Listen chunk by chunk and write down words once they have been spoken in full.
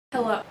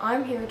Hello,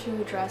 I'm here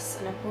to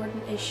address an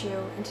important issue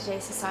in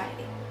today's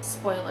society: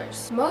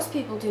 spoilers. Most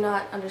people do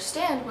not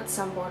understand what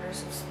some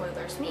borders of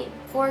spoilers mean.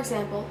 For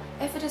example,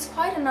 if it is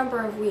quite a number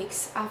of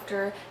weeks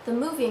after the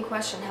movie in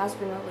question has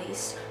been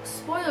released,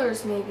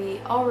 spoilers may be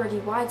already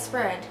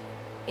widespread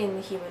in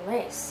the human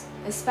race,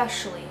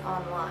 especially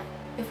online.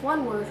 If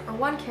one word or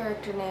one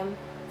character name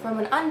from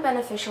an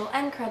unbeneficial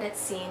end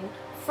credits scene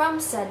from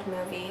said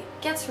movie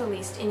gets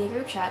released in a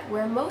group chat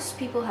where most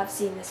people have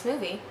seen this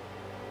movie,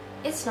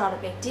 it's not a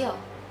big deal.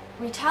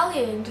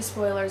 Retaliating to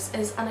spoilers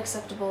is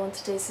unacceptable in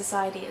today's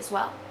society as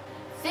well.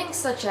 Things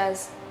such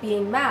as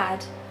being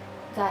mad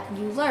that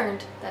you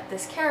learned that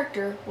this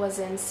character was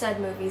in said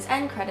movie's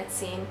end credits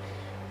scene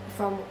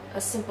from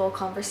a simple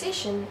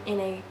conversation in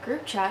a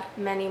group chat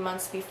many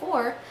months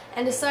before,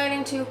 and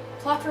deciding to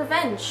plot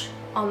revenge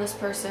on this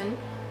person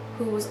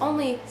who was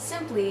only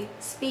simply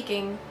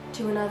speaking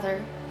to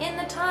another in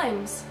the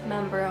Times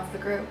member of the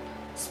group.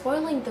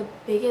 Spoiling the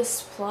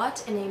biggest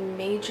plot in a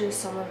major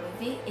summer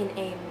movie in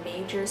a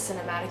major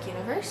cinematic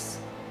universe?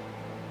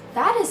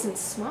 That isn't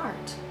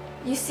smart.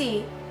 You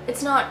see,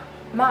 it's not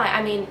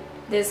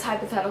this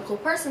hypothetical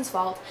person's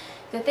fault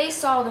that they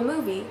saw the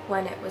movie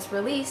when it was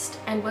released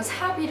and was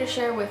happy to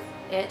share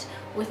it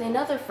with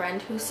another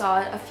friend who saw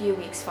it a few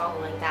weeks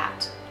following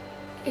that.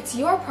 It's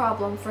your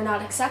problem for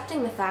not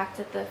accepting the fact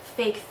that the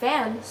fake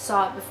fan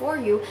saw it before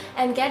you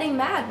and getting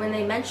mad when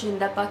they mentioned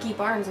that Bucky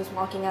Barnes was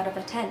walking out of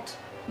a tent.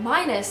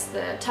 Minus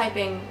the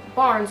typing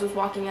Barnes was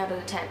walking out of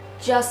the tent,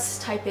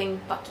 just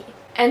typing Bucky.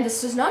 And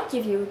this does not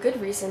give you a good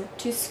reason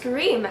to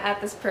scream at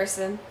this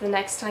person the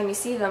next time you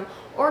see them,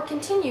 or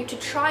continue to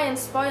try and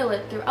spoil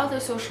it through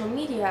other social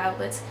media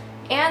outlets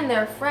and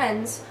their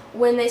friends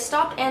when they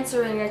stopped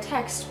answering a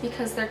text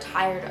because they're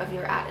tired of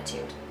your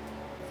attitude.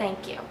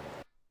 Thank you.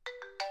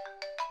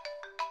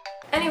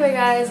 Anyway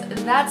guys,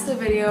 that's the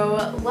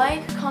video.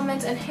 Like,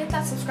 comment, and hit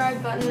that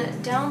subscribe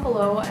button down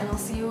below, and I'll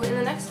see you in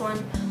the next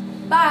one.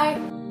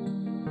 Bye!